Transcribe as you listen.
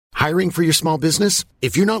Hiring for your small business?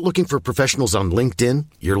 If you're not looking for professionals on LinkedIn,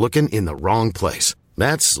 you're looking in the wrong place.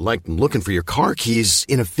 That's like looking for your car keys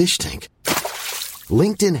in a fish tank.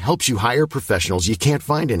 LinkedIn helps you hire professionals you can't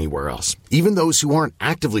find anywhere else, even those who aren't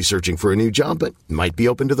actively searching for a new job but might be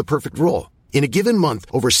open to the perfect role. In a given month,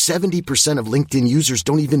 over 70% of LinkedIn users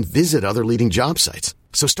don't even visit other leading job sites.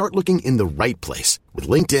 So start looking in the right place. With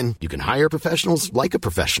LinkedIn, you can hire professionals like a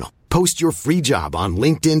professional. Post your free job on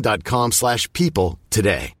linkedin.com/people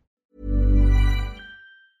today.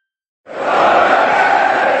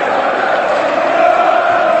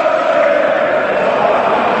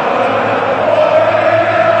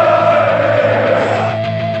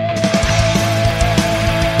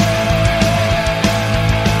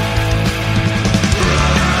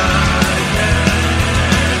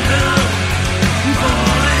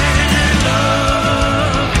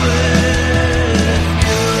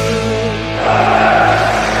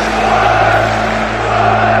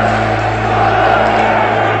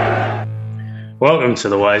 Welcome to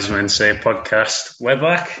the Wise Men Say podcast. We're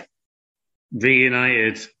back,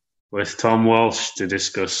 reunited with Tom Walsh to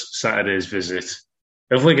discuss Saturday's visit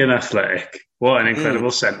of Wigan Athletic. What an incredible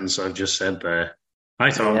sentence I've just said there. Hi,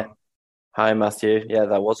 Tom. Yeah. Hi, Matthew. Yeah,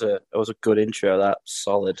 that was a good intro. That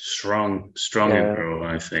solid, strong intro.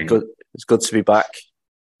 I think good. It's good to be back.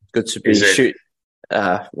 Good to be shoot.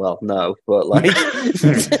 Well, no, but like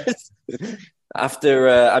after.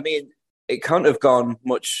 I mean. It can't have gone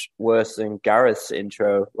much worse than Gareth's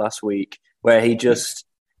intro last week, where he just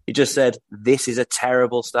said, "This is a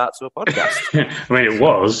terrible start to a podcast." I mean, it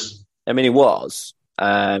was.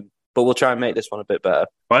 But we'll try and make this one a bit better.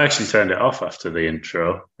 I actually turned it off after the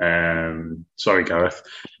intro. Sorry, Gareth.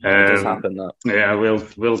 It does happen, that. Yeah,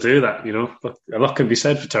 we'll do that. You know, but a lot can be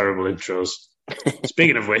said for terrible intros.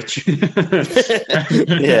 Speaking of which,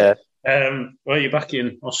 yeah. Well, you're back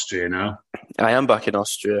in Austria now. I am back in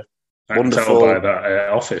Austria. I can tell by that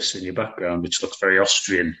office in your background, which looks very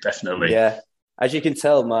Austrian, definitely. Yeah. As you can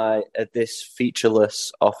tell, this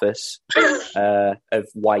featureless office of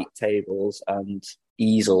white tables and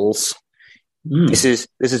easels. This is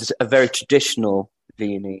a very traditional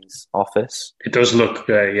Viennese office. It does look,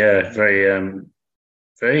 very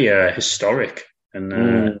historic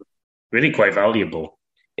and really quite valuable.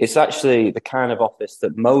 It's actually the kind of office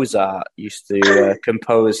that Mozart used to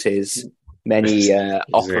compose his many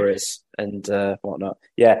operas and whatnot.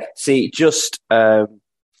 Yeah, see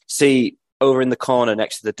over in the corner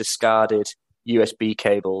next to the discarded USB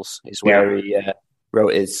cables is where he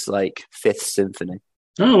wrote his Fifth Symphony.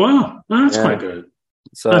 Oh wow, that's quite good.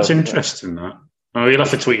 So that's interesting. That you'll have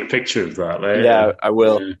to tweet a picture of that later. Yeah, I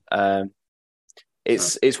will. Yeah.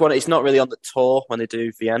 It's not really on the tour when they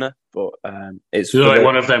do Vienna, but it's like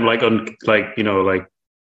one of them they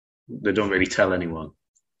don't really tell anyone.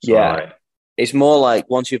 So it's more like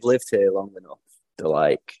once you've lived here long enough, they're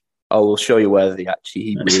like, "Oh, we'll show you where the actually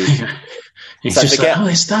Hebrew." It's like,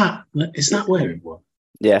 is that where it was?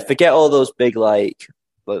 Yeah, forget all those big like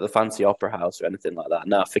the fancy opera house or anything like that.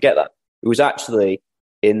 No, forget that. It was actually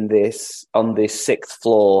on this 6th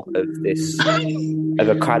floor of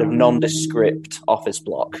a kind of nondescript office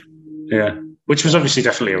block. Yeah, which was obviously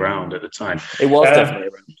definitely around at the time. It was definitely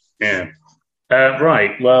around. Yeah.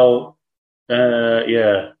 Right. Well.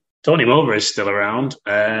 Yeah. Tony Mowbray is still around,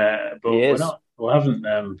 but we haven't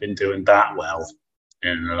been doing that well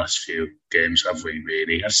in the last few games, have we,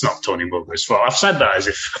 really? It's not Tony Mowbray's fault. I've said that as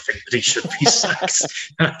if I think that he should be sacked.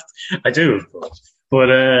 I do, of course.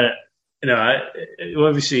 But,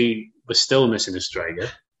 obviously, we're still missing a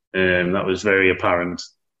striker. That was very apparent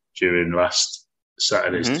during last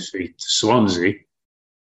Saturday's defeat to Swansea.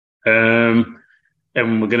 And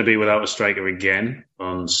we're going to be without a striker again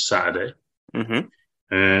on Saturday. Mm-hmm.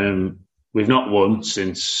 We've not won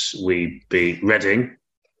since we beat Reading,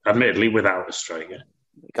 admittedly without a striker.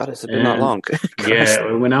 God, it's been that long.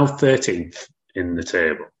 Yeah, we're now 13th in the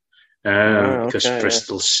table because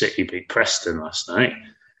Bristol City beat Preston last night.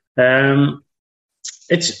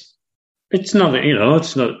 It's not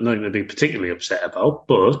it's not going to be particularly upset about,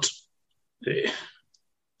 but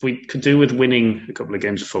we could do with winning a couple of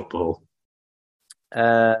games of football.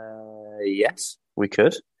 Yes, we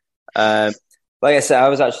could. Like I said,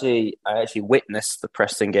 I actually witnessed the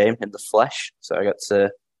Preston game in the flesh, so I got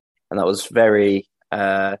to, and that was very,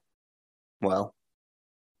 quite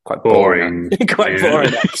boring. Quite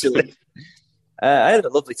boring, actually. I had a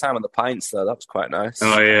lovely time on the pints, though. That was quite nice.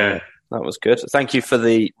 Oh yeah, that was good. Thank you for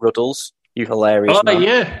the Ruddles. You hilarious. Oh man.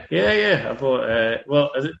 Yeah. I thought.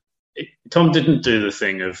 Tom didn't do the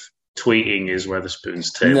thing of tweeting his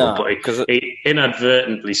Wetherspoons table, but he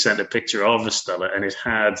inadvertently sent a picture of a Stella, and it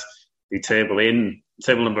had the table in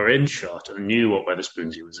table number in shot and knew what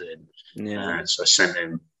Wetherspoons he was in. Yeah. So I sent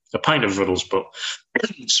him a pint of Ruddles, but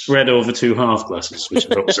spread over 2 half glasses, which I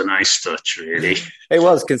thought was a nice touch, really. It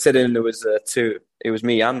was, considering there was two. It was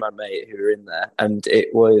me and my mate who were in there, and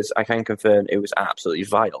it was. I can confirm it was absolutely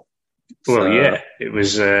vile. Well, yeah, it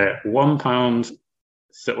was £1.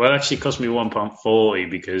 Well, actually, it cost me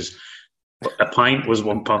 £1.40 because a pint was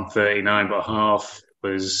 £1.39, but half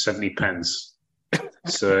was 70 pence.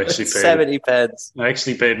 So I actually paid 70 pence. I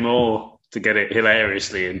actually paid more to get it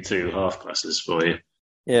hilariously in 2 half glasses for you.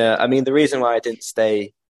 Yeah, I mean, the reason why I didn't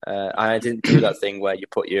stay, I didn't do that thing where you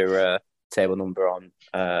put your table number on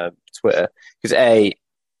Twitter, because I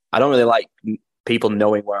don't really like people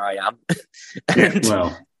knowing where I am.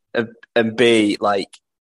 And B, like,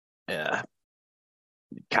 yeah,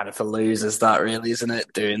 kind of for losers, that really, isn't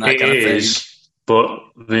it? Doing that kind of thing. It is, but,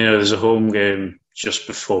 there's a home game just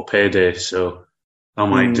before payday, so I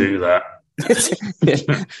might do that.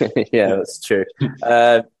 Yeah, that's true.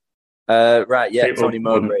 Right, yeah, people Tony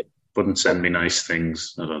Mowbray wouldn't send me nice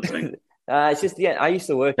things, I don't think. It's just, I used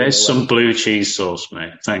to work. There's some blue cheese sauce,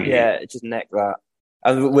 mate. Thank you. Yeah, just neck that,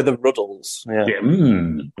 and with the Ruddles. Yeah.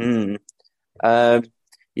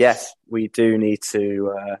 Yes, we do need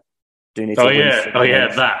to.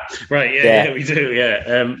 That right. Yeah, we do.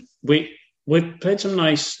 Yeah, we played some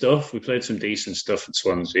nice stuff. We played some decent stuff at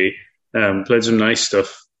Swansea. Played some nice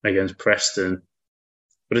stuff against Preston,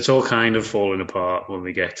 but it's all kind of falling apart when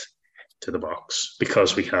we get to the box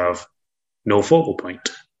because we have no focal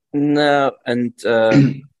point. No, and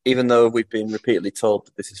even though we've been repeatedly told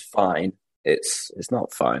that this is fine, it's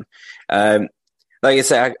not fine. Like I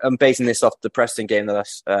say, I'm basing this off the Preston game that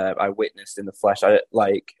I witnessed in the flesh.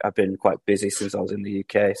 I've been quite busy since I was in the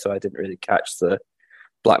UK, so I didn't really catch the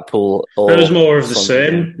Blackpool. It was more of the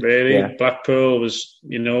same, really. Yeah. Blackpool was,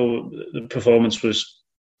 the performance was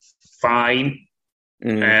fine,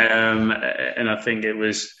 and I think it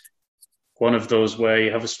was one of those where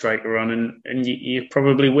you have a striker on and you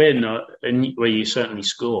probably win, and where you certainly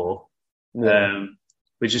score. Yeah.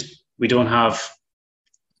 We don't have.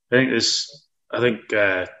 I think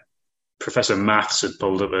Professor Maths had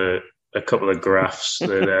pulled up a couple of graphs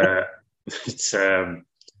that it's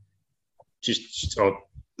just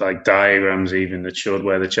like diagrams even that showed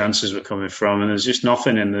where the chances were coming from, and there's just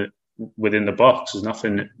nothing within the box. There's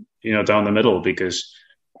nothing down the middle because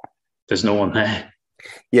there's no one there.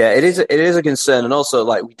 Yeah, it is a concern, and also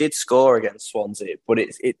like we did score against Swansea, but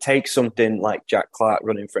it takes something like Jack Clark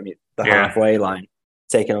running from the halfway line,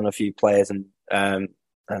 taking on a few players and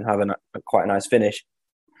having quite a nice finish.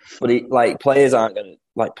 But players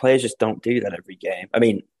just don't do that every game. I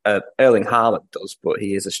mean, Erling Haaland does, but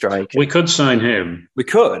he is a striker. We could sign him. We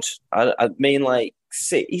could. I mean, like,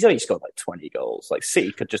 City, he's only scored like 20 goals. Like,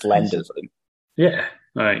 City could just lend us him. Yeah,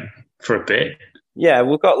 like for a bit. Yeah,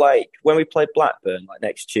 we've got when we play Blackburn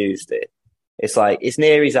next Tuesday, it's it's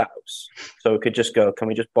near his house, so we could just go. Can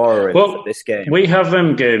we just borrow him for this game? We have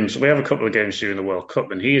games. We have a couple of games during the World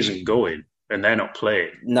Cup, and he isn't going, and they're not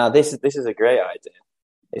playing. No, this is a great idea.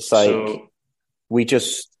 It's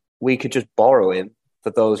we could just borrow him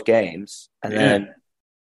for those games, and then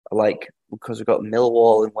because we've got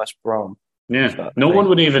Millwall and West Brom. Yeah, no one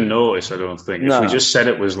would even notice. I don't think if we just said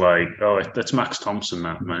it was that's Max Thompson,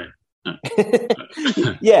 that mate.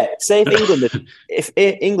 Yeah, say if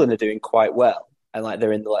England are doing quite well and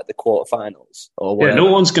they're in the quarterfinals or whatever. Yeah,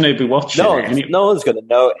 no one's going to be watching. No one's going to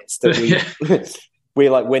notice that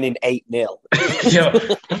we're winning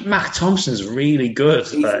 8-0. Mac Thompson's really good.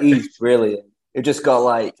 He's brilliant. He just got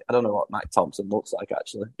I don't know what Mac Thompson looks like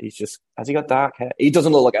actually. Has he got dark hair? He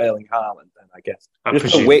doesn't look like Erling Haaland then, I guess. We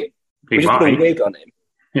just put a wig on him.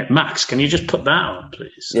 Yeah, Max, can you just put that on,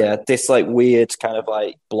 please? Yeah, this weird kind of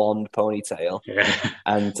blonde ponytail. Yeah.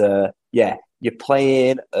 And you're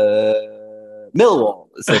playing Millwall.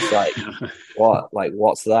 It's just what?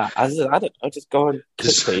 What's that? I don't know. Just go and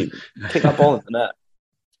kick that ball in the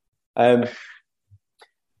net.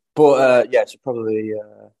 But should probably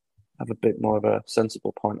have a bit more of a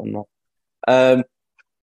sensible point on that.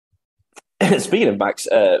 Speaking of Max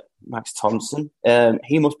Thompson,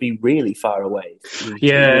 he must be really far away.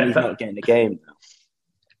 He's not getting the game now.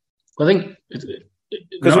 I think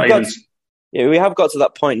because we have got to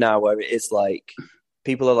that point now where it is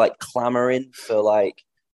people are clamoring for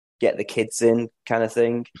get the kids in kind of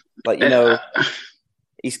thing.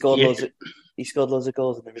 He scored loads of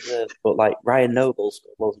goals in the reserve, but Ryan Noble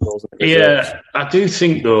scored loads of goals in the reserve. Yeah, I do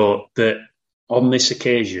think though that on this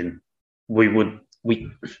occasion we've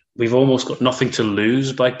almost got nothing to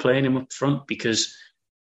lose by playing him up front because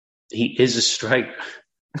he is a striker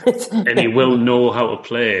and he will know how to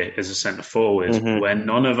play as a centre forward when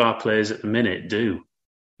none of our players at the minute do.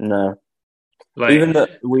 No. Like, even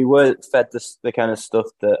that we were fed the kind of stuff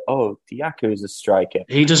that, Diaku is a striker.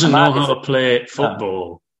 He doesn't know how to play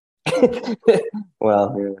football.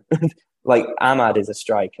 Well, yeah. Like Ahmad is a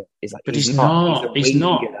striker. But he's not. He's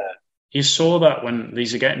not. You saw that when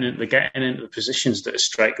they're getting into the positions that a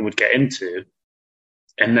striker would get into,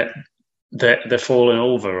 and that they're falling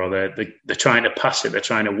over, or they're trying to pass it, they're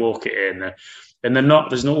trying to walk it in, and they're not.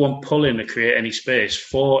 There's no one pulling to create any space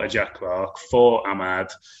for a Jack Clark, for Ahmad,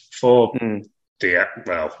 for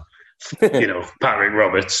Patrick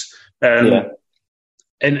Roberts. And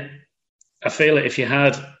I feel like if you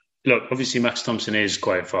had, look, obviously Max Thompson is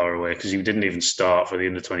quite far away because he didn't even start for the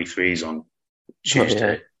under-23s on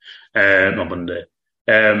Tuesday, on Monday.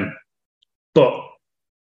 But,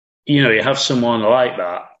 you have someone like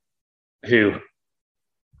that who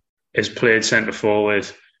has played centre forward,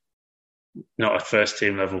 not at first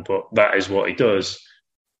team level, but that is what he does.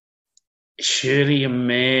 Surely you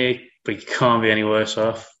may, but you can't be any worse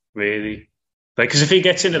off, really. Like, because if he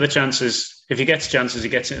gets into the chances, he gets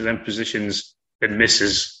into them positions and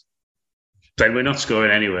misses, then we're not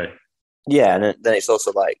scoring anyway. Yeah, and then it's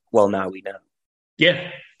also like, well, now we know.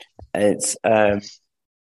 Yeah. And it's, and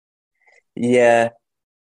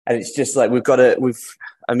it's just like Mowbray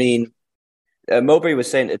was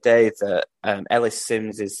saying today that Ellis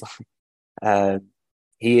Sims is,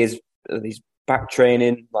 he's back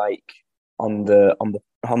training like on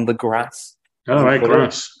the grass. Oh, right,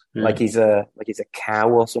 grass. Yeah. Like he's a cow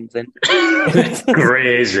or something.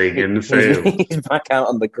 Grazing in the field. He's back out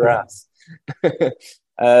on the grass.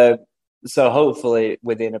 So hopefully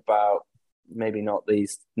within about, maybe not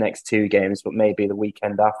these next 2 games, but maybe the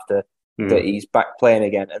weekend after, that he's back playing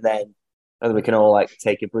again, and then we can all like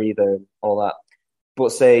take a breather and all that.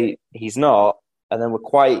 But say he's not, and then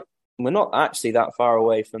we're not actually that far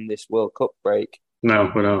away from this World Cup break.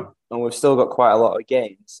 No, we're not. And we've still got quite a lot of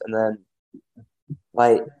games, and then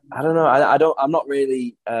like I don't know, I'm not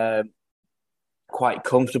really quite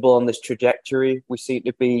comfortable on this trajectory we seem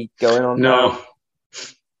to be going on now.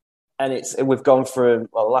 And we've gone from,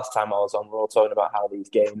 last time I was on, we were all talking about how these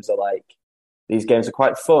games are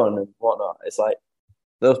quite fun and whatnot. It's like,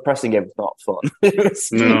 those pressing games were not fun.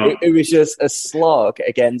 It was just a slog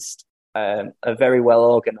against a very well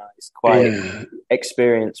organised, quite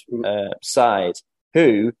experienced side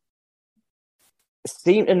who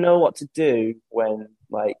seemed to know what to do when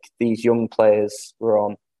like these young players were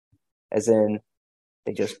on, as in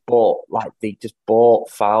they just bought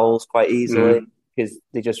fouls quite easily because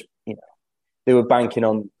they just they were banking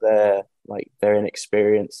on their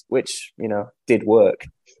inexperience, which did work,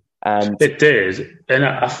 and it did. And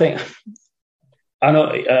I think I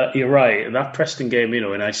know you're right. That Preston game,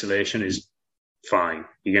 in isolation is fine.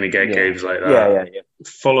 You're going to get games like that. Yeah.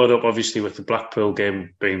 Followed up obviously with the Blackpool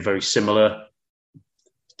game being very similar.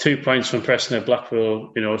 2 points from Preston at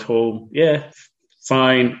Blackpool, at home. Yeah,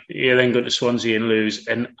 fine. You then go to Swansea and lose,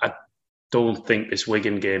 and I don't think this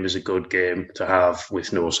Wigan game is a good game to have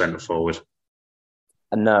with no centre forward.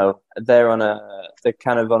 No, they're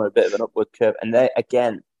kind of on a bit of an upward curve, and they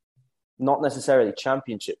again, not necessarily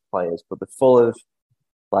championship players, but they're full of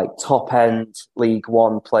like top end League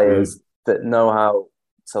One players that know how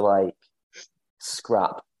to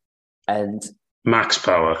scrap and Max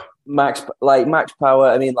Power. Max Power.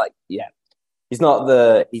 I mean, he's not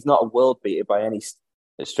a world beater by any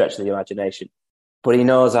stretch of the imagination, but he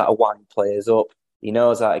knows how to wind players up. He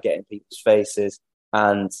knows how to get in people's faces,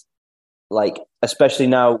 and especially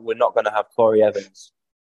now, we're not going to have Corey Evans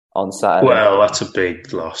on Saturday. Well, that's a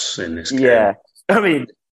big loss in this game. Yeah. I mean,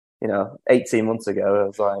 18 months ago, I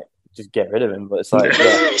was like, just get rid of him. But it's like,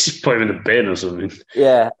 just put him in the bin or something.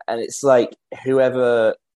 Yeah. And it's like,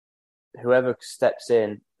 whoever steps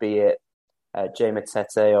in, be it Jay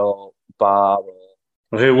Matete or Bar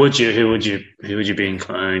or... Who would you be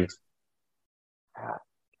inclined?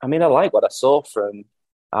 I mean, I like what I saw from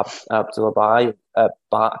Abdullah Bar. I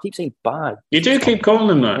keep saying Bar. You do keep calling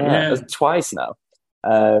him that, yeah. Twice now.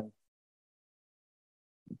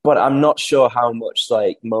 But I'm not sure how much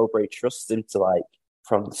Mowbray trusts him to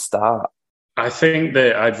from the start. I think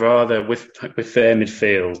that I'd rather with their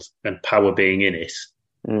midfield and Power being in it.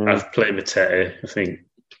 I've played Matete. I think.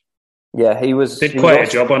 Yeah, he did quite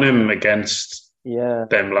a job on him against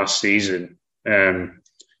them last season.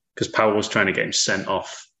 Because Power was trying to get him sent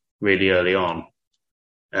off really early on.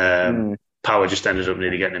 Power just ended up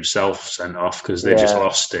nearly getting himself sent off because they just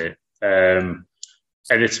lost it. And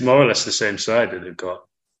it's more or less the same side that they've got.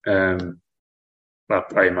 I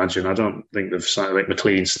imagine. I don't think they've signed.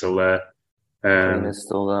 McLean's still there. McLean is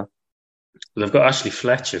still there. They've got Ashley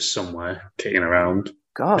Fletcher somewhere kicking around.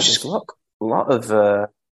 God, there's a lot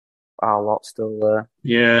our lot still there.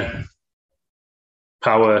 Yeah.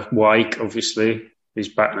 Power Wyke, obviously, he's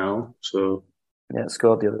back now. So yeah,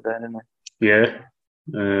 scored the other day, didn't he? Yeah.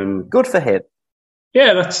 Good for him.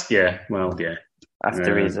 Yeah, well, yeah.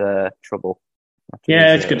 After his trouble.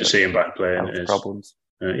 It's good to see him back playing. Health problems.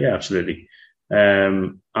 Yeah, absolutely.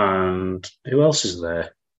 And who else is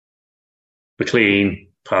there? McLean,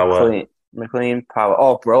 Power. McLean, Power.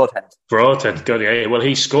 Oh, Broadhead. God, yeah. Well,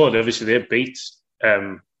 he scored. Obviously, they beat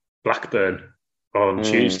Blackburn on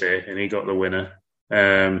Tuesday, and he got the winner.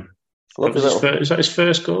 Is that his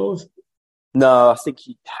first goal? No, I think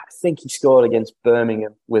he scored against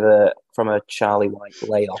Birmingham from a Charlie White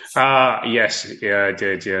layoff. Yes, yeah, I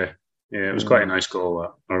did. Yeah, it was quite a nice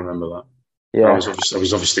goal. I remember that. Yeah, I was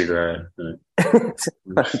obviously there.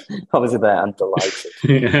 Obviously there and delighted.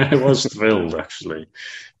 Yeah, I was thrilled actually.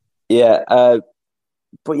 Yeah,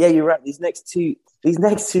 but yeah, you're right. These next two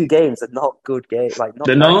games are not good games. Like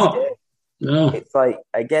they're not. Games. No, it's like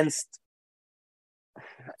against.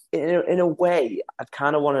 In a way, I'd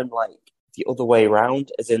kind of want to like the other way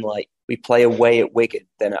around, as in like we play away at Wigan,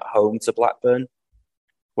 then at home to Blackburn.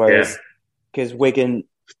 Whereas, because Wigan,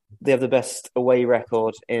 they have the best away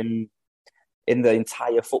record in the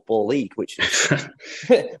entire football league, which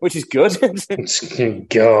is good.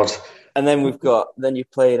 God. And then you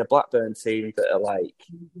play in a Blackburn team that are like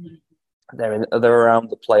they're around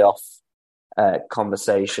the playoff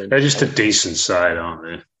conversation. They're just a decent side, aren't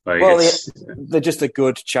they? They're just a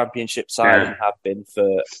good championship side and have been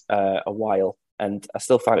for a while. And I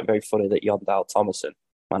still find it very funny that Jon Dahl Tomasson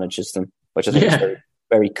manages them, which I think is very,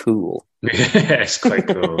 very cool. Yeah, it's quite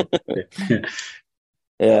cool.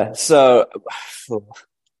 Yeah. So,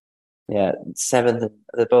 yeah,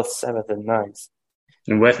 they're both 7th and 9th.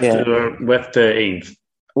 And we're 13th.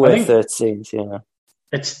 We're 13th, yeah.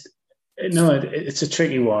 It's a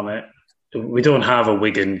tricky one. We don't have a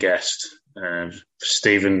Wigan guest.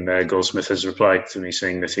 Stephen Goldsmith has replied to me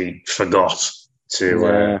saying that he forgot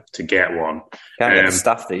to get one. Can't get the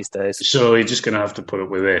staff these days. So you're just going to have to put up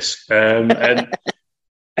with this. And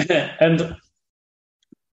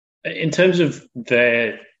in terms of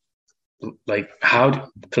their how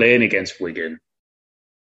playing against Wigan,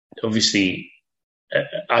 obviously,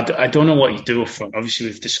 I don't know what you do up front. Obviously,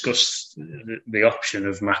 we've discussed the option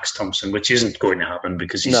of Max Thompson, which isn't going to happen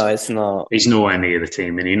because it's not. He's nowhere near the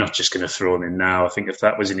team, and you're not just going to throw him in now. I think if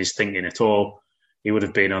that was in his thinking at all, he would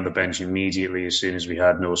have been on the bench immediately as soon as we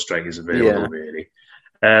had no strikers available. Really,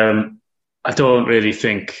 I don't really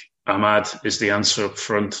think Ahmad is the answer up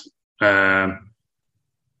front. I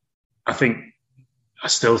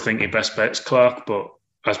still think your best bet is Clark, but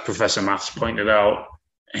as Professor Maths pointed out,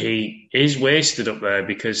 he is wasted up there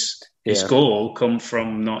because his goal come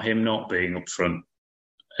from him not being up front.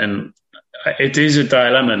 And it is a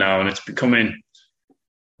dilemma now, and it's becoming,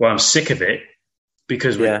 I'm sick of it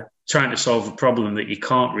because we're trying to solve a problem that you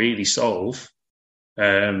can't really solve.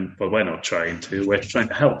 But we're not trying to. We're trying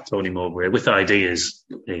to help Tony Mowbray with ideas,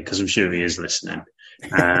 because I'm sure he is listening.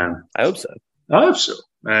 I hope so.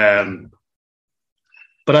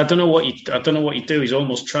 But I don't know what you do. He's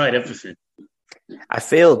almost tried everything. I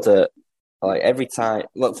feel that every time,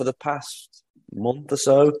 for the past month or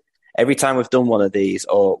so, every time we've done one of these,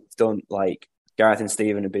 or we've done Gareth and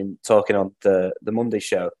Stephen have been talking on the Monday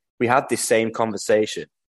show, we had this same conversation.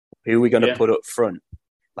 Who are we going to put up front?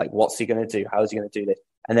 What's he going to do? How is he going to do this?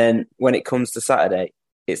 And then when it comes to Saturday,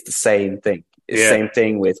 it's the same thing. It's the same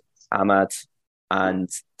thing with Ahmad and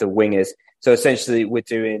the wingers. So essentially, we're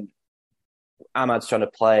doing Ahmad's trying to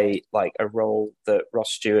play a role that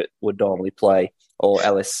Ross Stewart would normally play, or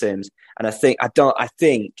Ellis Sims. And I think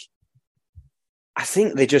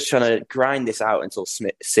they're just trying to grind this out until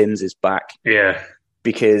Sims is back. Yeah.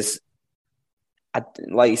 Because,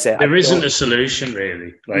 like you said, there isn't a solution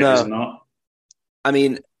really. No. There's not. I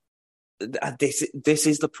mean, this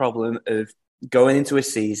is the problem of going into a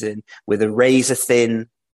season with a razor thin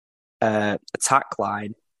attack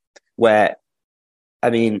line where,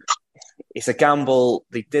 it's a gamble.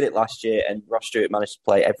 They did it last year, and Ross Stewart managed to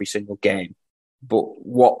play every single game. But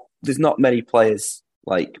there's not many players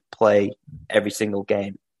play every single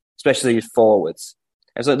game, especially with forwards.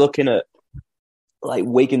 I was looking at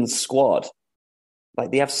Wigan's squad.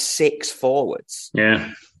 They have 6 forwards.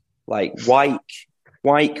 Yeah,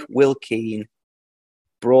 Wyke, Will Keane,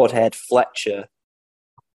 Broadhead, Fletcher,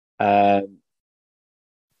 and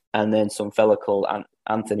then some fella called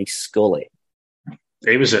Anthony Scully.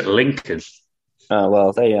 He was at Lincoln. Oh,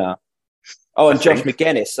 well, there you are. Oh, and Josh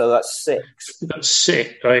McGuinness, so that's 6. That's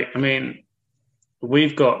 6, right?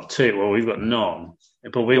 We've got 2. Well, we've got none.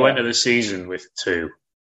 But we went to the season with 2.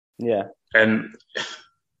 Yeah. And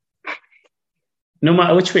no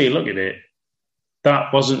matter which way you look at it,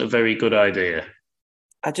 that wasn't a very good idea.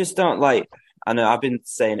 I just don't like. I know I've been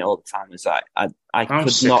saying it all the time. It's like I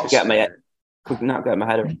could sick not of get saying could not get my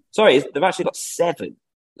head around. Sorry, they've actually got 7.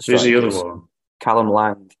 Who's the other one? Callum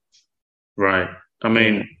Lang. Right. I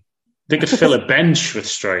mean, they could fill a bench with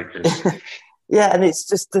strikers. Yeah, and it's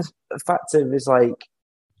just the fact of it's like,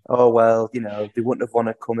 oh well, you know, they wouldn't have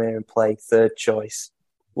wanted to come here and play third choice.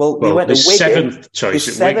 Well, we went to Wigan. 7th choice.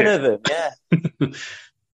 There's 7 of them, yeah.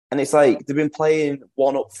 And it's like they've been playing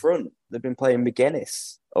one up front. They've been playing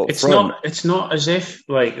McGuinness up front. It's not as if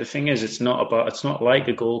like the thing is, it's not like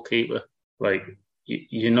a goalkeeper. Like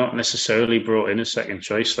you're not necessarily brought in a second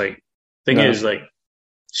choice. Like thing is, like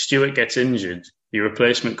Stewart gets injured, your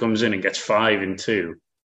replacement comes in and gets 5 in 2.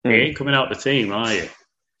 You ain't coming out the team, are you?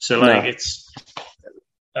 So like it's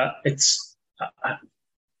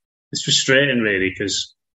frustrating really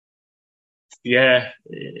because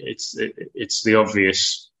it's the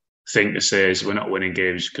obvious thing to say is we're not winning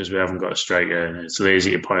games because we haven't got a striker, and it's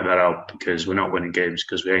lazy to point that out because we're not winning games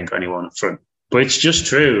because we ain't got anyone up front. But it's just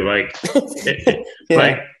true. Like,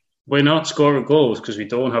 like we're not scoring goals because we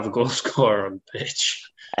don't have a goal scorer on the pitch.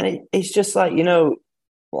 And it's just like, you know,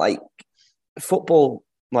 like football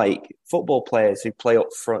players who play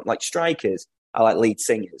up front, like strikers, are like lead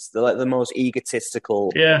singers. They're like the most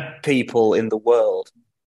egotistical people in the world.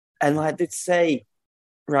 And like they'd say,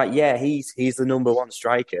 right, yeah, he's the number 1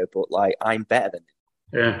 striker, but like I'm better than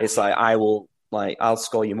him. Yeah. It's like I'll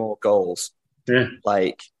score you more goals. Yeah.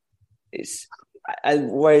 Like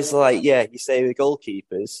whereas like, yeah, you say the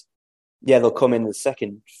goalkeepers, yeah, they'll come in the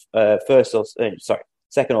second or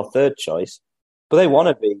third choice, but they want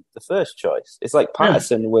to be the first choice. It's like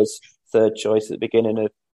Patterson was third choice at the beginning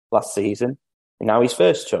of last season, and now he's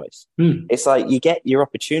first choice. It's like you get your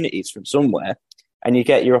opportunities from somewhere, and you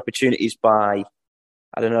get your opportunities by,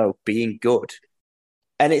 I don't know, being good.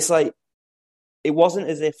 And it's like, it wasn't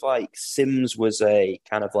as if like Sims was a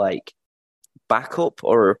kind of like backup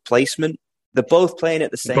or a replacement. They're both playing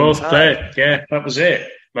at the same time. Both played, yeah, that was it.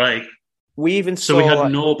 Like we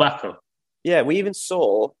had no backup. Yeah, we even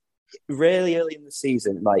saw really early in the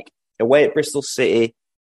season, like away at Bristol City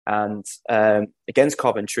and against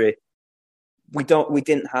Coventry, we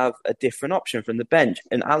didn't have a different option from the bench,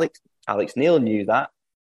 and Alex Neil knew that,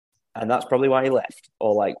 and that's probably why he left,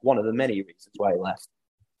 or like one of the many reasons why he left.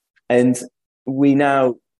 And we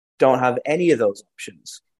now don't have any of those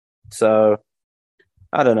options. So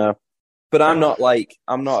I don't know, but I'm not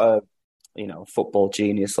a football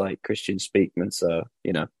genius like Christian Speakman. So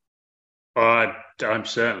I'm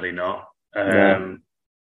certainly not.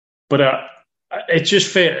 But it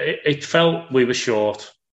just it felt we were short,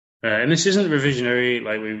 and this isn't revisionary.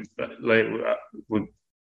 We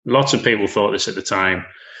lots of people thought this at the time.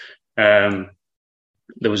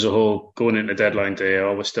 There was a whole going into deadline day.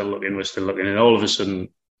 Oh, we're still looking, and all of a sudden,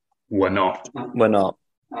 we're not. We're not.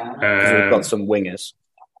 We've got some wingers.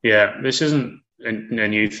 Yeah, this isn't a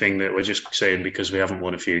new thing that we're just saying because we haven't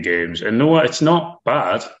won a few games. And no, it's not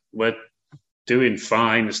bad. We're doing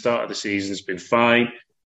fine. The start of the season's been fine.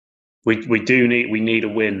 We need a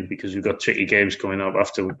win because we've got tricky games coming up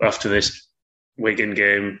after this Wigan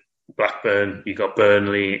game, Blackburn. You got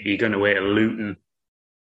Burnley. You're going away to Luton,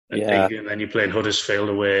 and then you're playing Huddersfield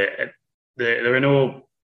away. There are no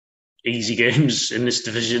easy games in this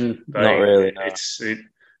division. Not really. No.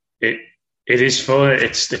 It is fun.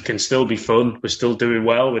 It can still be fun. We're still doing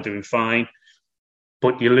well. We're doing fine.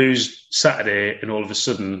 But you lose Saturday, and all of a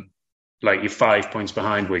sudden, like you're 5 points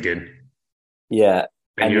behind Wigan. Yeah.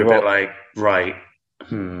 And you're a bit like, right.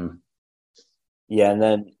 Yeah, and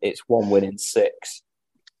then it's 1 win in 6.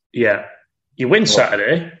 Yeah. You win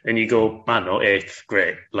Saturday, and you go, man, no, 8th,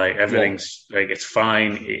 great. Like, everything's, like, it's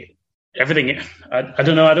fine. Everything, I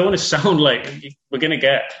don't know, I don't want to sound like we're going to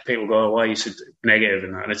get people go, why are you so negative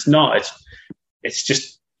and that? And it's not. It's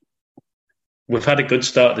just, we've had a good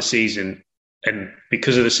start of the season, and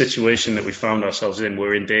because of the situation that we found ourselves in,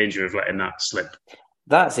 we're in danger of letting that slip.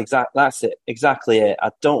 That's exactly it. I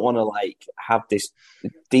don't want to have this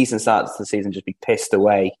decent start to the season just be pissed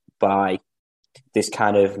away by this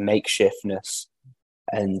kind of makeshiftness,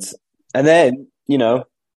 and then you go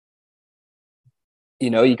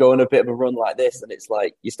on a bit of a run like this, and it's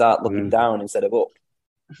like you start looking down instead of up.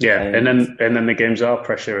 Yeah, and then the games are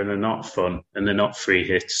pressure, and they're not fun, and they're not free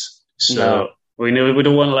hits. So we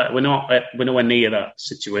don't want to we're nowhere near that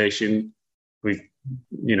situation. We've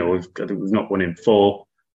not won in 4.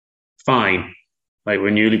 Fine, like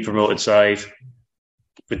we're newly promoted side.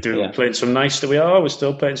 We're playing some nice. We're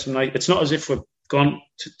still playing some nice. It's not as if we've gone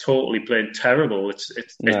to totally playing terrible. Which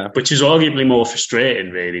is arguably more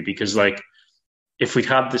frustrating, really, because if we'd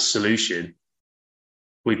had this solution,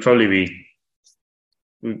 we'd probably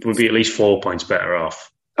be at least 4 points better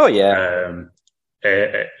off. Oh yeah.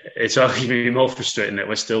 It's arguably more frustrating that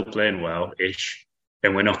we're still playing well-ish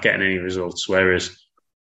and we're not getting any results. Whereas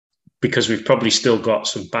because we've probably still got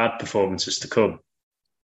some bad performances to come,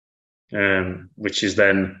 which is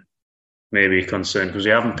then maybe a concern because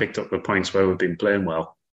we haven't picked up the points where we've been playing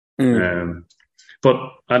well. But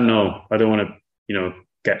I don't know. I don't want to,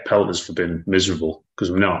 get pelters for being miserable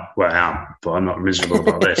because we're not. Well, I am, but I'm not miserable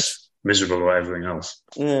about this. Miserable about everything else.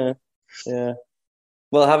 Yeah.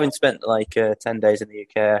 Well, having spent 10 days in the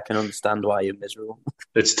UK, I can understand why you're miserable.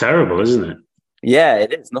 It's terrible, isn't it? Yeah,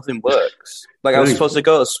 it is. Nothing works. I was supposed to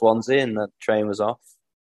go to Swansea and the train was off.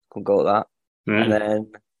 Couldn't go to that. Yeah. And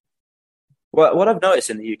then what I've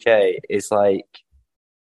noticed in the UK is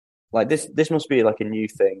this must be a new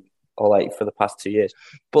thing or for the past 2 years,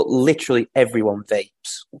 but literally everyone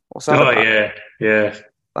vapes. What's that about? Yeah.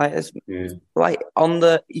 You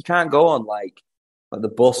can't go on the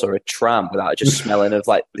bus or a tram without just smelling of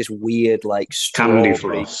this weird candy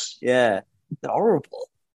floss. Yeah, they're horrible.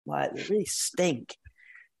 They really stink.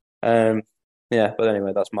 But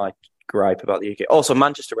anyway, that's my gripe about the UK. Also,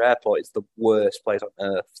 Manchester Airport is the worst place on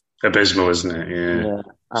earth. Abysmal, isn't it? Yeah,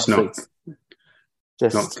 it's not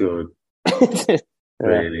good.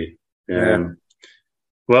 Really.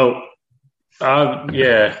 Well,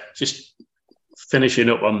 just finishing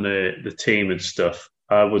up on the team and stuff.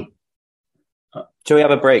 I would. Shall we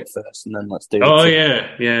have a break first, and then let's do it? Oh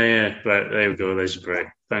yeah. Right, there we go. There's a break.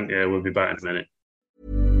 We'll be back in a minute.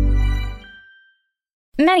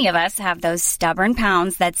 Many of us have those stubborn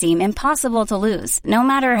pounds that seem impossible to lose, no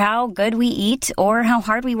matter how good we eat or how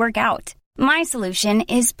hard we work out. My solution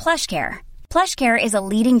is PlushCare. PlushCare is a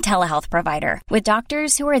leading telehealth provider with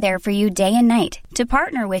doctors who are there for you day and night to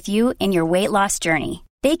partner with you in your weight loss journey.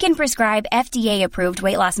 They can prescribe FDA-approved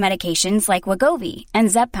weight loss medications like Wegovy and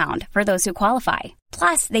Zepbound for those who qualify.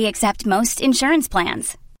 Plus, they accept most insurance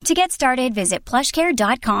plans. To get started, visit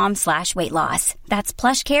plushcare.com/weightloss. That's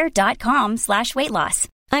plushcare.com/weightloss.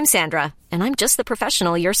 I'm Sandra, and I'm just the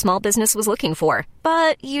professional your small business was looking for.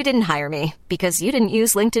 But you didn't hire me because you didn't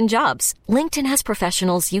use LinkedIn Jobs. LinkedIn has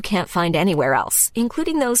professionals you can't find anywhere else,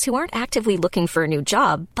 including those who aren't actively looking for a new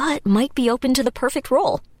job, but might be open to the perfect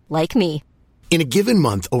role, like me. In a given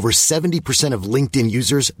month, over 70% of LinkedIn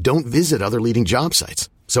users don't visit other leading job sites.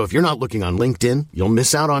 So if you're not looking on LinkedIn, you'll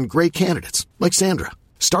miss out on great candidates like Sandra.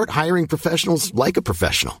 Start hiring professionals like a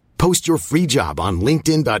professional. Post your free job on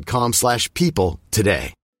linkedin.com/people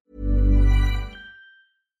today.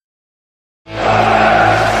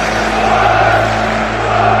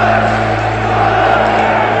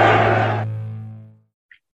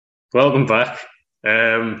 Welcome back.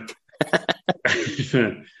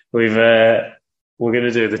 We're going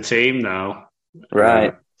to do the team now.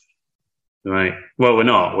 Right. Right. Well, we're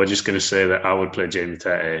not. We're just going to say that I would play Jamie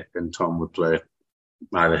Tete and Tom would play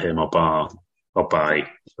either him or Bar or Bai,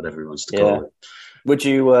 whatever he wants to call it. Would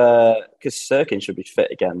you, because Sirkin should be fit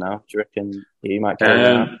again now, do you reckon he might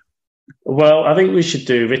go Well, I think we should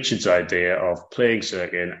do Richard's idea of playing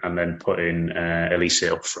Sirkin and then putting Elise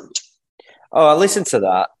up front. Oh, I listened to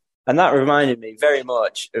that, and that reminded me very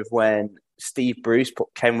much of when Steve Bruce put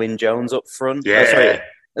Kenwyne Jones up front. Yeah.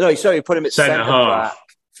 Sorry, put him at centre back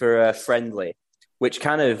for a friendly, which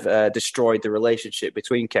kind of destroyed the relationship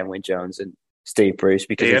between Kenwyne Jones and Steve Bruce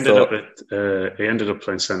because he ended up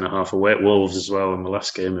playing centre half away at Wolves as well in the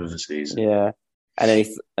last game of the season. Yeah, and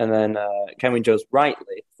then Kenwyne Jones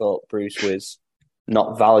rightly thought Bruce was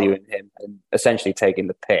not valuing him and essentially taking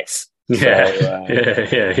the piss. Yeah,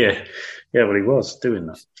 well, he was doing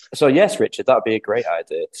that. So yes, Richard, that'd be a great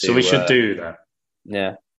idea. So we should do that.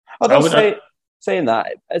 Yeah. Saying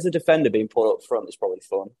that, as a defender being put up front is probably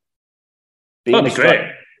fun. That'd be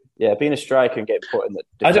great. Yeah, being a striker and getting put in the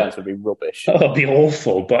defence would be rubbish. Oh, it'd be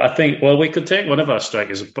awful. But I think, we could take one of our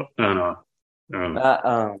strikers. I don't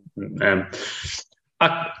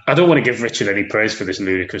want to give Richard any praise for this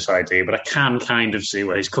ludicrous idea, but I can kind of see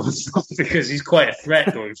where he's coming from because he's quite a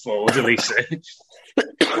threat going forward, at least.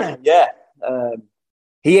 Yeah,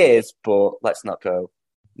 he is, but let's not go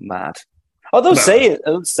mad. Don't say it.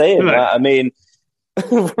 I mean,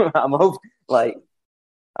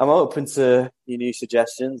 I'm open to your new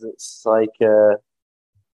suggestions. It's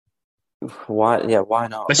why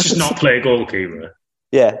not? Let's just not play a goalkeeper.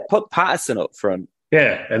 Yeah, put Patterson up front.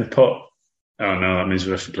 Yeah, and put. Oh no, that means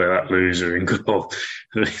we have to play that loser in goal.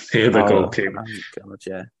 The other goalkeeper. Oh God,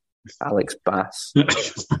 yeah. Alex Bass.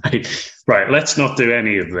 Right, let's not do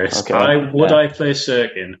any of this. Okay. I play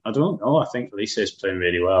Sirkin? I don't know. I think Elise is playing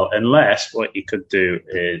really well. Unless what you could do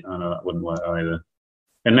is, that wouldn't work either.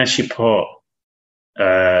 Unless you put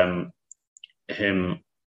him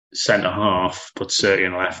centre half, put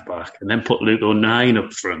Sergio left back, and then put Luke O'Nien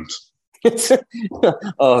up front.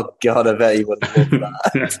 Oh God, I bet he would love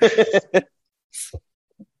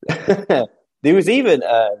that. There was even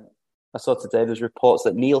I saw today there's reports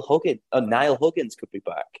that Niall Huggins could be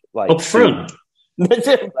back, like up front.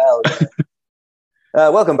 Well, yeah.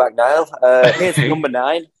 Welcome back, Niall. Here's number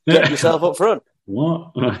 9. Get yourself up front.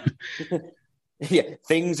 What? Yeah,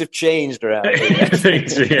 things have changed around here.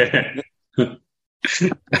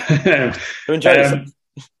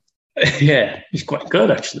 Yeah, he's quite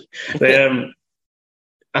good actually.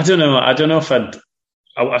 I don't know. I don't know if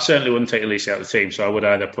I certainly wouldn't take Elise out of the team, so I would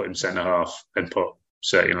either put him centre half and put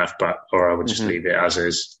Sergio left back, or I would just leave it as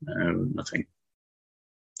is. I think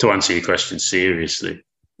to answer your question seriously.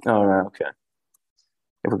 Oh, right, okay.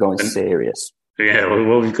 If we're going serious. Yeah,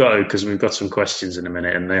 well, we've got to, because we've got some questions in a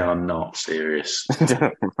minute, and they are not serious.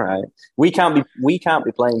 Right. We can't be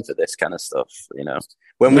playing for this kind of stuff, you know.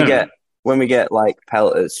 When we get like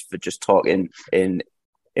pelters for just talking in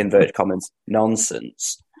inverted commas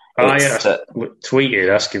nonsense. Tweeted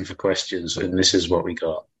asking for questions, and this is what we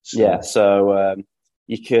got. So. Yeah, so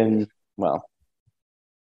you can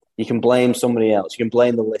blame somebody else. You can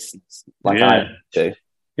blame the listeners, like I do.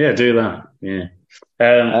 Yeah, do that. Yeah.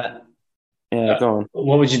 Yeah, go on.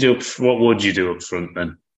 What would you do? What would you do up front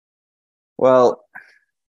then? Well,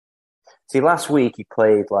 see, last week he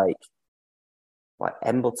played like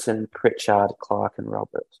Embleton, Pritchard, Clark, and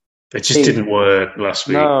Roberts. It just didn't work last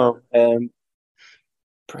week. No,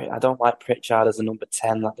 I don't like Pritchard as a number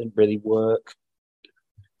 10. That didn't really work.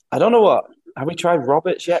 I don't know what. Have we tried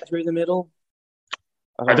Roberts yet through the middle?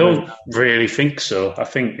 I don't really think so. I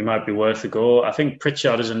think it might be worth a go. I think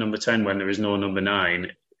Pritchard is a number 10 when there is no number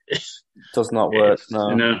 9. Does not work. No.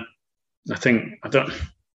 You know, I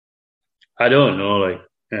don't know. Like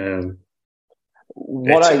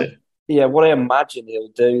what I imagine he'll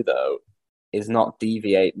do though is not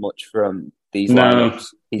deviate much from these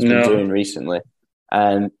lineups he's been doing recently,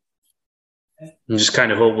 and I just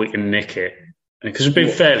kind of hope we can nick it because we've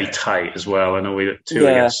been fairly tight as well. I know we got 2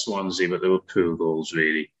 against Swansea, but they were poor goals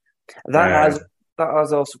really. That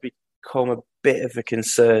has also become a bit of a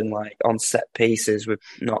concern, like on set pieces.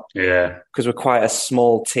 Because we're quite a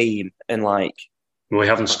small team, and like we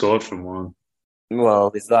haven't scored from one.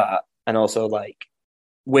 Well, there's that, and also like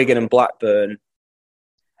Wigan and Blackburn.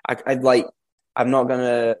 I'm not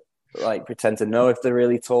gonna like pretend to know if they're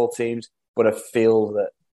really tall teams, but I feel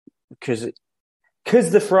that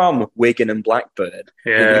because they're from Wigan and Blackburn,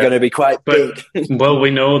 they're going to be quite big. Well,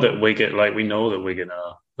 we know that Wigan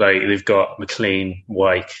are like they've got McLean,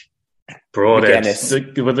 Wyke, Broadhead.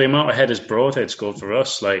 With the amount of headers Broadhead scored for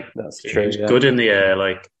us, like that's true. He's good in the air.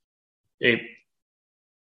 Like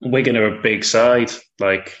Wigan are a big side.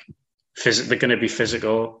 Like they're going to be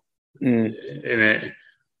physical in it,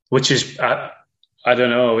 which is I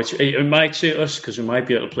don't know. Which it might suit us because we might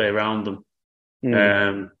be able to play around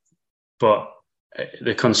them. But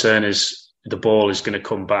the concern is the ball is going to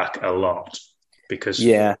come back a lot because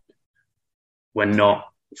we're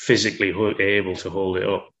not physically able to hold it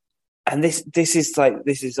up. And this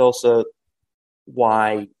is also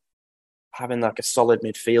why having like a solid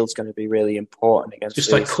midfield is going to be really important against.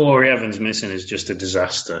 Just like Corey Evans missing is just a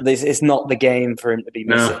disaster. It's not the game for him to be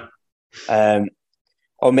missing. No.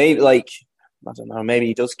 Or maybe like I don't know. Maybe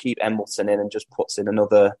he does keep Embleton in and just puts in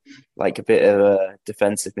another like a bit of a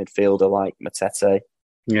defensive midfielder like Matete.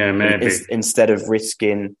 Yeah, maybe instead of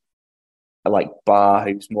risking like Barr,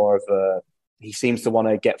 who's more of a. He seems to want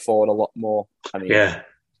to get forward a lot more. I mean,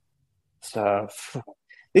 So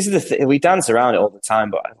this is the thing. We dance around it all the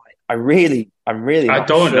time, but I'm really. I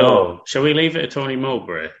don't know. Shall we leave it to Tony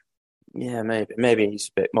Mowbray? Yeah, maybe. Maybe he's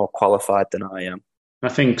a bit more qualified than I am. I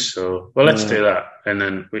think so. Well, let's do that, and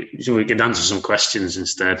then we can answer some questions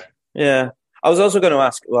instead. Yeah, I was also going to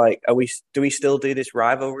ask, like, do we still do this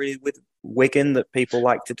rivalry with Wigan that people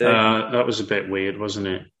like to do? That was a bit weird, wasn't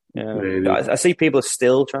it? Yeah, really. I see people are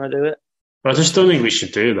still trying to do it. But I just don't think we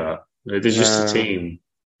should do that. There's just a team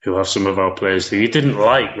who have some of our players who you didn't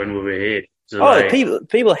like when we were here. So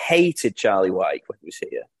people hated Charlie Wyke when he was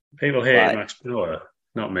here. People hated Max Miller,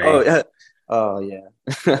 not me. Oh yeah.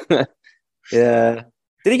 Yeah.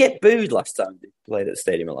 Did he get booed last time he played at the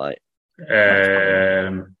Stadium of Light?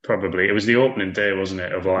 Probably. It was the opening day, wasn't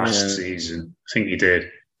it, of last season? I think he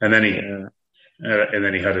did. And then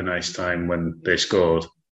he had a nice time when they scored.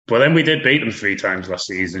 But then we did beat them 3 times last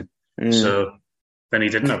season. So then he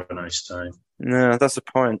didn't have a nice time. No, that's the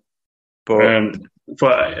point. But we've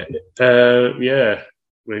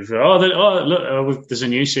look, there's a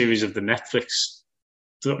new series of the Netflix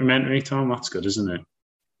documentary, Tom. That's good, isn't it?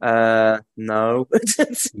 No.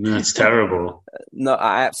 It's terrible. No,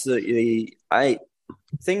 I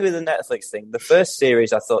think with the Netflix thing, the first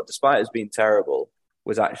series I thought, despite it being terrible,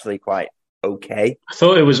 was actually quite okay. I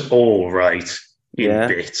thought it was all right in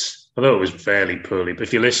bits. I thought it was fairly poorly, but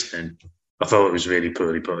if you're listening, I thought it was really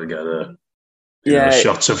poorly put together.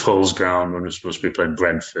 Shots of Hull's ground when we're supposed to be playing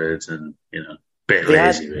Brentford, and a bit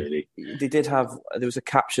lazy, really. They did have. There was a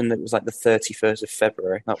caption that was like the 31st of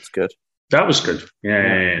February. That was good. That was good.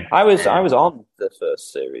 Yeah. I was on the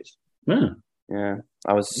first series. Yeah.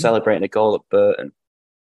 I was celebrating a goal at Burton.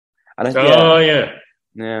 And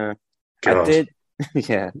yeah. God. I did.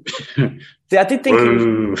 Yeah. I did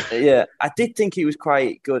think. I did think it was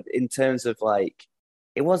quite good in terms of like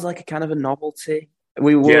it was like a kind of a novelty.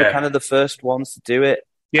 We were kind of the first ones to do it.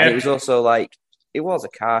 Yeah. And it was also like it was a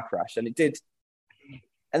car crash, and it did.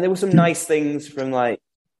 And there were some nice things from like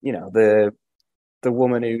the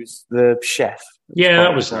woman who's the chef. Yeah,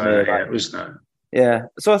 that was nice. Yeah, it was nice. Yeah.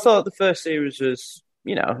 So I thought the first series was,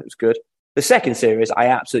 it was good. The second series, I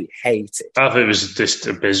absolutely hated. I thought it was just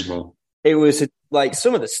abysmal. It was like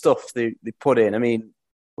some of the stuff they put in. I mean,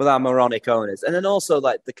 with our moronic owners, and then also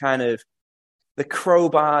like the kind of the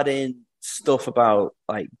crowbarred in stuff about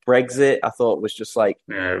like Brexit. I thought was just like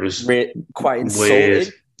it was quite insulting.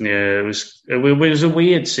 Weird. Yeah, it was a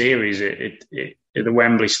weird series. The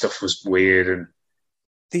Wembley stuff was weird, and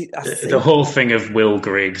the whole thing of Will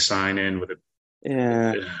Grigg signing with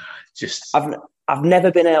I've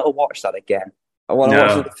never been able to watch that again. When I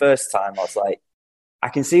watched it the first time, I was like, I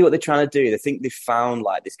can see what they're trying to do. They think they've found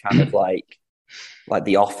like this kind of like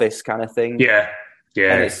The Office kind of thing. Yeah.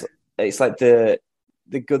 And it's like the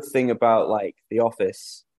good thing about like The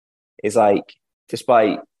Office is like,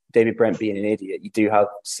 despite David Brent being an idiot, you do have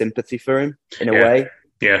sympathy for him in a way.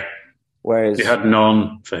 Yeah. Whereas you had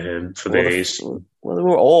none for him for these. Well, they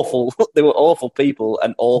were awful. They were awful people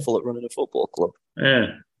and awful at running a football club.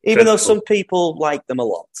 Yeah. Even though some people like them a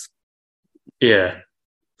lot. Yeah.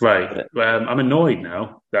 Right. I'm annoyed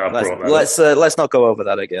now that I've brought that up. Let's not go over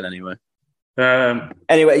that again anyway.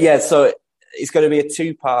 Anyway, yeah, so it's going to be a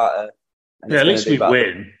two-parter. Yeah, at least we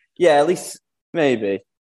win. Yeah, at least maybe.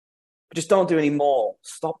 But just don't do any more.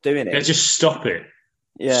 Stop doing it. Yeah, just stop it.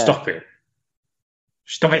 Yeah. Stop it.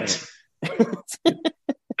 Stop it.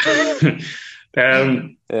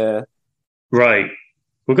 Yeah. Right.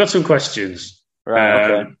 We've got some questions.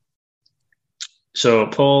 Right, okay. So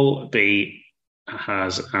Paul B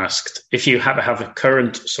has asked, if you had to have a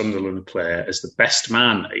current Sunderland player as the best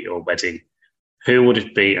man at your wedding, who would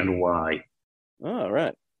it be and why? Oh,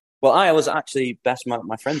 right. Well, I was actually best man at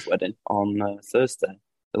my friend's wedding on Thursday,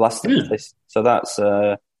 the last Thursday. So that's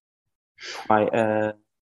quite good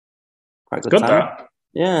good time. That.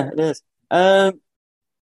 Yeah, it is.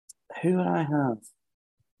 Who would I have?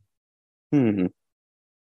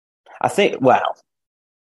 I think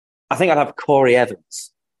I'd have Corey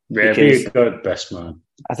Evans. Yeah, he's a good best man.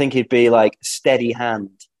 I think he'd be like steady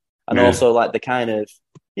hand, and also like the kind of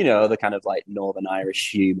like Northern Irish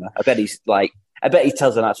humour. I bet he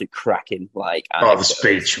tells an absolute cracking like. The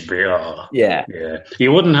speech would be yeah.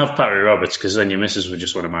 You wouldn't have Patty Roberts because then your missus would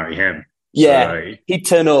just want to marry him. Yeah, so, he'd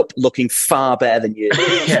turn up looking far better than you.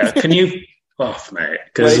 Yeah, can you off, mate?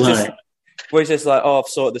 Because where he's just like, I've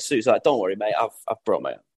sorted the suit. He's like, don't worry, mate, I've brought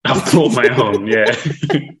my own. I've brought my own, yeah.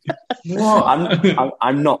 What?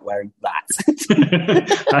 I'm not wearing that.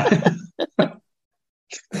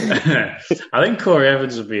 I think Corey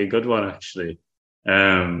Evans would be a good one, actually.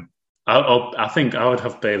 I think I would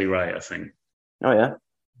have Bailey Wright, I think. Oh, yeah?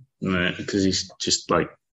 Because he's just, like,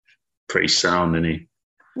 pretty sound, isn't he?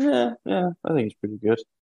 Yeah, I think he's pretty good.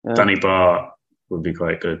 Yeah. Danny Bart would be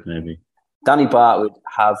quite good, maybe. Danny Bart would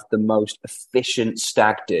have the most efficient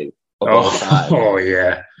stag do of all time. Oh,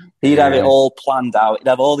 yeah. He'd have it all planned out. He'd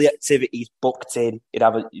have all the activities booked in. He'd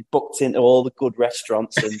have it booked into all the good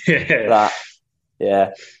restaurants and that.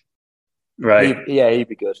 Yeah. Right. He'd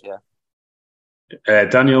be good, yeah.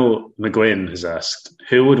 Daniel McGuinn has asked,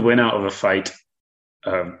 who would win out of a fight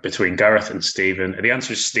between Gareth and Stephen? The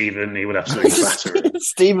answer is Stephen. He would absolutely batter him.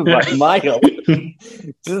 Stephen Michael.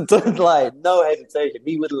 Just like, no hesitation.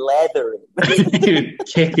 He would leather him. He would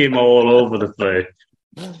kick him all over the place.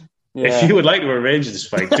 Yeah. If you would like to arrange this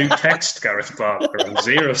fight, do text Gareth Barker on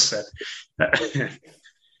 07.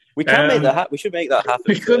 We can make that happen. We should make that happen.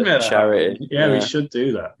 We could make that charity. Happen. Yeah, we should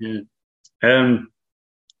do that. Yeah.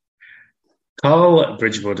 Carl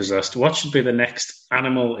Bridgewood has asked, what should be the next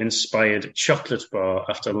animal-inspired chocolate bar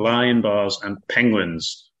after lion bars and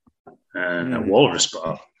penguins? A walrus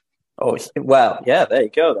bar. Oh, well, yeah, there you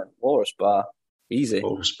go then. Walrus bar. Easy.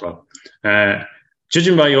 Walrus bar.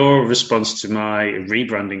 Judging by your response to my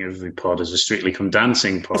rebranding of the pod as a Strictly Come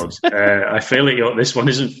Dancing pod, I feel like this one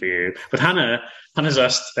isn't for you. But Hannah's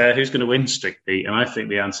asked who's going to win Strictly, and I think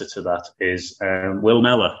the answer to that is Will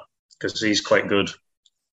Mellor, because he's quite good.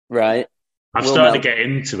 Right. I've started to get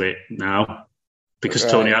into it now because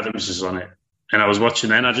Tony Adams is on it. And I was watching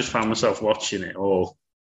then, I just found myself watching it all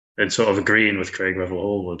and sort of agreeing with Craig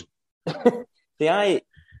Revel-Horwood.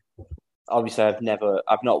 Obviously,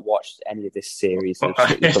 I've not watched any of this series. I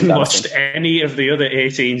haven't watched any of the other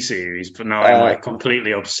 18 series, but now I'm like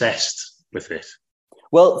completely obsessed with it.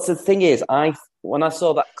 Well, so the thing is, when I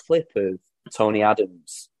saw that clip of Tony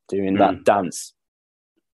Adams doing that dance,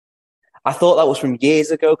 I thought that was from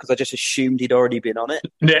years ago because I just assumed he'd already been on it.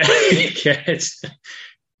 Yes.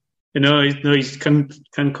 He can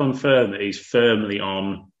confirm that he's firmly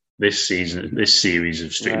on this series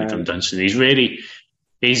of Strictly Come Dancing. He's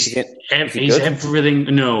everything.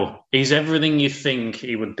 No, he's everything you think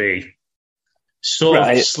he would be.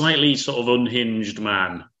 Slightly sort of unhinged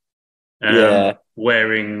man,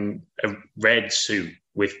 wearing a red suit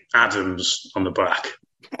with Adams on the back,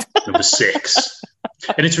 number 6.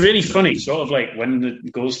 And it's really funny, sort of like when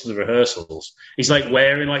it goes to the rehearsals, he's like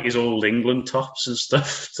wearing like his old England tops and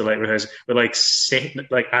stuff to like rehearse. But like sitting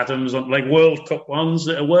like Adams on like World Cup ones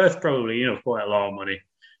that are worth probably quite a lot of money.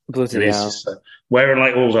 Bloody hell. Just, wearing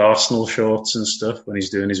like old Arsenal shorts and stuff when he's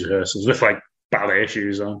doing his rehearsals with like ballet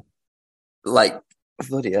shoes on. Like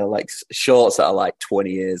bloody hell, like shorts that are like 20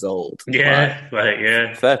 years old.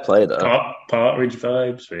 Yeah, fair play though. Partridge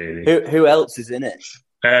vibes, really. Who else is in it?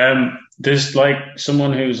 There's like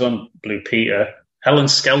someone who's on Blue Peter, Helen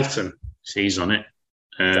Skelton. She's on it.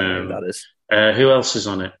 That is. Who else is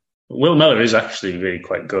on it? Will Mellor is actually really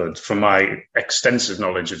quite good from my extensive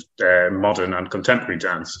knowledge of modern and contemporary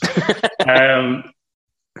dance. I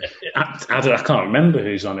can't remember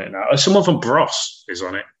who's on it now. Someone from Bros is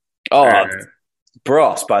on it. Oh,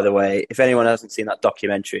 Bros, by the way, if anyone hasn't seen that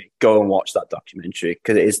documentary, go and watch that documentary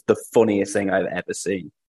because it is the funniest thing I've ever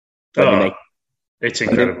seen. It's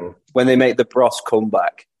incredible. When they make the Bros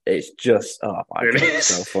comeback, it's just, oh my God, it's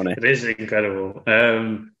so funny. It is incredible.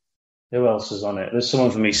 Who else is on it? There's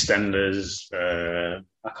someone from EastEnders. I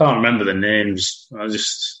can't remember the names. I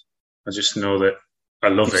just know that I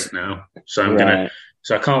love it now. So I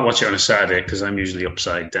can't watch it on a Saturday because I'm usually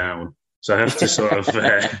upside down. So I have to sort of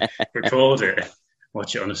record it,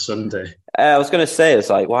 watch it on a Sunday. I was going to say,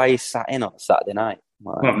 it's like, why are you sat in on a Saturday night?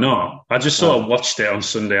 Well, I'm not. I just sort of watched it on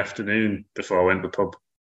Sunday afternoon before I went to the pub.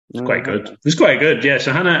 It's quite good. It was quite good, yeah.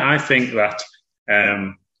 So Hannah, I think that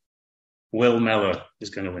Will Mellor is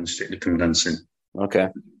going to win Strictly Come Dancing. Okay.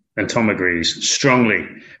 And Tom agrees strongly.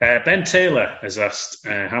 Ben Taylor has asked,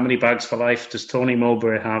 how many bags for life does Tony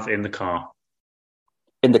Mowbray have in the car?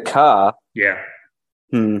 In the car? Yeah.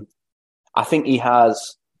 I think he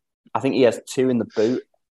has 2 in the boot.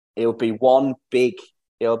 It'll be one bag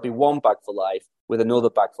for life with another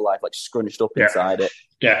bag for life, like scrunched up inside it.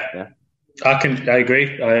 Yeah. I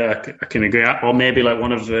agree. I can agree. Or maybe like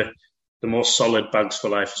one of the more solid bags for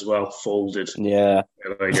life as well, folded. Yeah.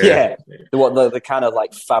 The kind of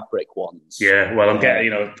like fabric ones. Yeah. Well, I'm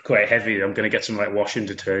getting quite heavy. I'm going to get some like washing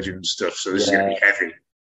detergent and stuff, so this is going to be heavy.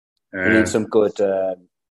 You need some good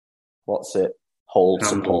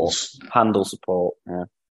handle support. Yeah.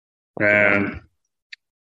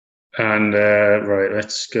 Right,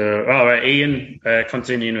 let's go. All right, Ian,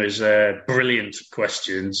 continuing his brilliant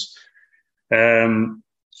questions. Ian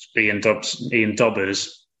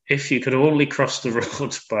Dobbers, if you could only cross the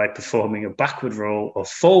road by performing a backward roll or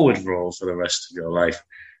forward roll for the rest of your life,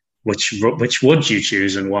 which would you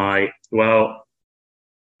choose and why? Well,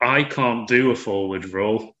 I can't do a forward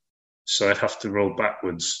roll, so I'd have to roll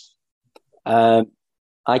backwards. I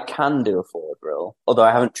can do a forward roll, although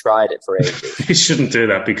I haven't tried it for ages. You shouldn't do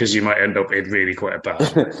that because you might end up in really quite a bad.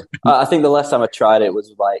 I think the last time I tried it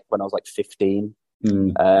was like when I was like 15.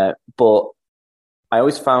 But I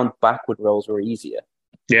always found backward rolls were easier.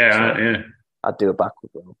 Yeah. I'd do a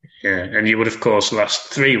backward roll. Yeah, and you would, of course,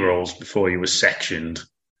 last 3 rolls before you were sectioned.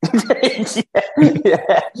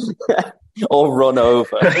 Yeah. Or run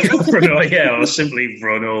over. Or simply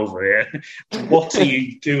run over, yeah. What are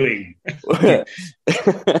you doing?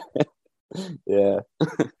 Yeah.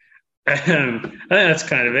 I think that's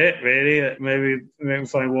kind of it, really. Maybe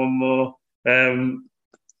find one more. No,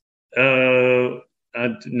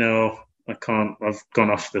 I can't. I've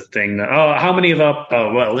gone off the thing now. Oh, how many of our...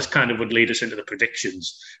 Oh, well, this kind of would lead us into the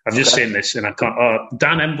predictions. I've just seen this and I can't... Oh,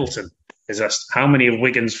 Dan Embleton is asked, how many of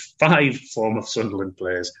Wigan's 5 former Sunderland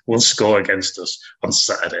players will score against us on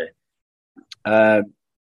Saturday? I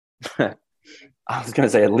was going to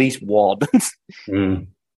say at least one.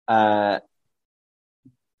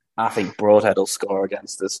 I think Broadhead will score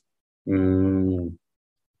against us. Mm.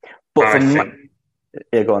 But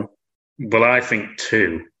yeah, go on. Well, I think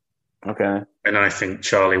 2. Okay. And I think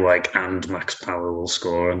Charlie Wyke and Max Power will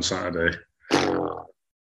score on Saturday.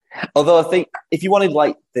 Although I think if you wanted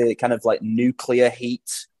like the kind of like nuclear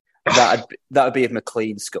heat, that would be if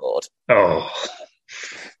McLean scored. Oh.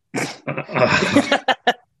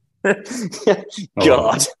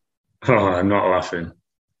 God. Oh, I'm not laughing.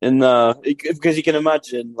 No, because you can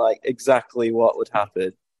imagine like exactly what would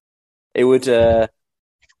happen. It would, it'd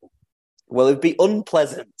be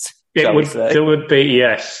unpleasant. There would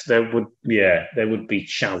be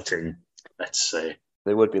shouting. Let's say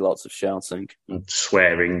there would be lots of shouting and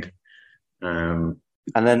swearing, and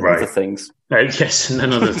then other things. Yes, and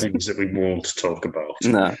then other things that we won't talk about.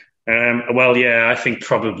 No. Well, yeah, I think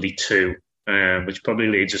probably 2, which probably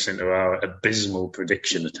leads us into our abysmal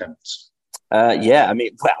prediction attempts. Yeah, I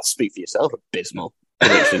mean, well, speak for yourself. Abysmal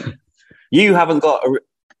prediction. You haven't got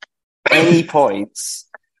any points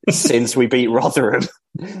since we beat Rotherham,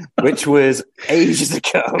 which was ages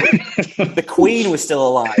ago. The Queen was still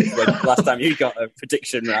alive when last time you got a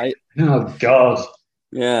prediction right. Oh God!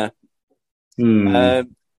 Yeah.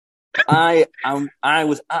 I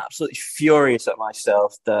was absolutely furious at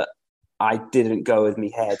myself that I didn't go with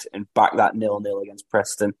me head and back that 0-0 against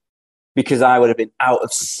Preston, because I would have been out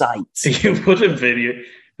of sight. You would have been.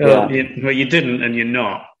 You didn't, and you're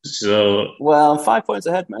not. So well, I'm 5 points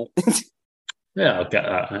ahead, mate. Yeah, I'll get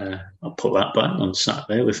that. I'll put that back on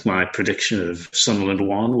Saturday with my prediction of Sunderland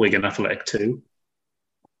 1, Wigan Athletic 2.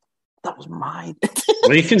 That was mine.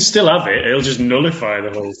 Well, you can still have it. It'll just nullify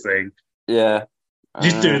the whole thing. Yeah.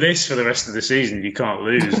 Just do this for the rest of the season. You can't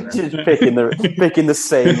lose. Just picking the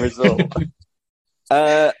same result.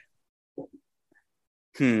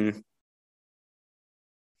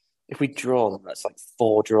 If we draw them, that's like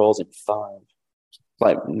 4 draws in 5.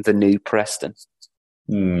 Like the new Preston.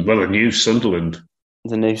 Well, the new Sunderland.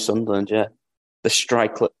 The new Sunderland, yeah. The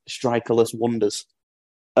strikerless wonders.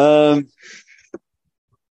 Yeah,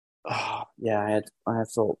 I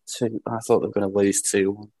thought 2. I thought they were going to lose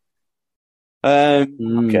 2-1.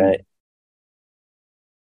 Okay.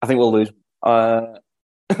 I think we'll lose.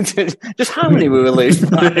 Just how many we will lose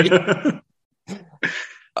by?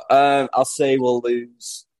 I'll say we'll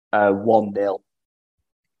lose 1-0.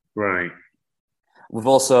 Right. We've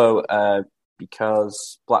also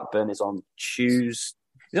because Blackburn is on Tuesday.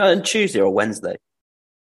 Is it on Tuesday or Wednesday?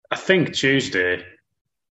 I think Tuesday.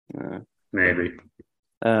 Maybe.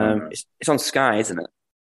 It's on Sky, isn't it?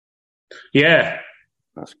 Yeah.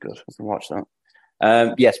 That's good. I can watch that.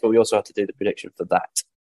 Yes, but we also have to do the prediction for that.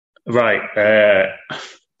 Right.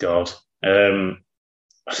 God. I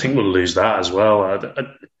think we'll lose that as well.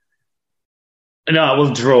 No,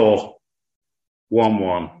 we'll draw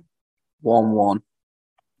 1-1. 1-1.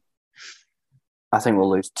 I think we'll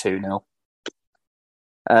lose 2-0.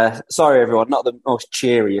 Sorry, everyone. Not the most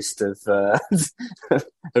cheeriest of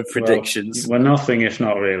predictions. Well, we're nothing if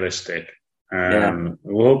not realistic. We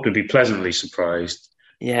hope to be pleasantly surprised.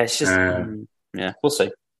 Yeah, it's just... we'll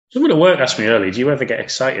see. Someone at work asked me earlier, do you ever get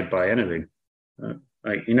excited by anything?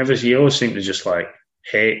 You always seem to just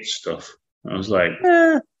hate stuff. I was like,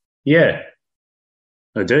 yeah,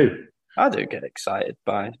 I do. I do get excited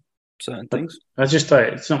by certain things. I just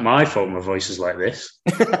it's not my fault my voice is like this.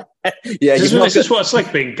 Yeah, this is what it's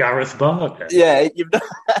like being Gareth Barker. Yeah,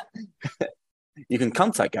 you can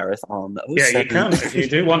contact Gareth on 07. Yeah, you can. If you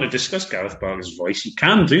do want to discuss Gareth Barker's voice, you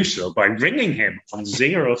can do so by ringing him on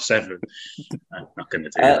 07. I'm not going to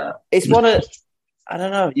do that. It's one of... I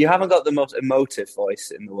don't know. You haven't got the most emotive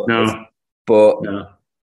voice in the world. No. But... No.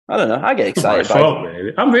 I don't know. I get excited by it.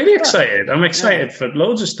 Really. I'm really excited. I'm excited for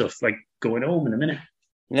loads of stuff, like going home in a minute.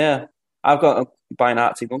 Yeah. I've got buying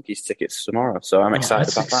Arctic Monkeys tickets tomorrow, so I'm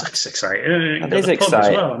excited about that. That's exciting. That is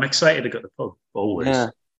exciting. Well. I'm excited to go to the pub, always.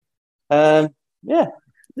 Yeah.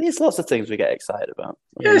 There's lots of things we get excited about.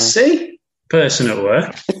 Yeah, see? Person at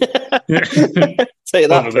work. Say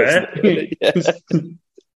that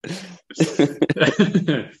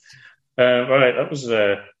right,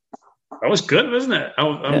 that was good, wasn't it?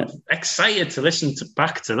 I'm excited to listen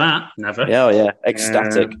back to that. Never. Yeah, yeah.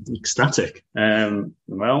 Ecstatic.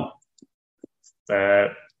 Well,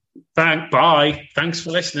 bye. Thanks for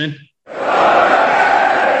listening.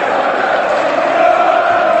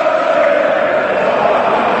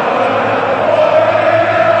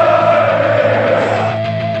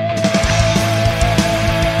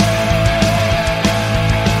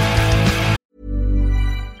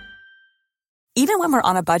 Even when we're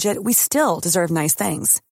on a budget, we still deserve nice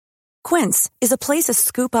things. Quince is a place to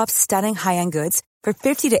scoop up stunning high-end goods for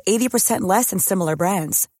 50 to 80% less than similar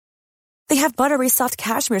brands. They have buttery soft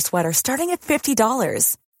cashmere sweaters starting at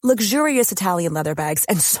 $50, luxurious Italian leather bags,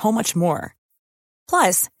 and so much more.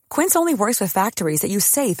 Plus, Quince only works with factories that use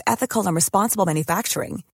safe, ethical, and responsible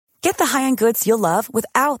manufacturing. Get the high-end goods you'll love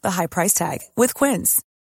without the high price tag with Quince.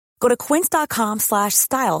 Go to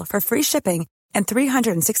quince.com/style for free shipping and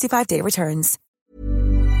 365-day returns.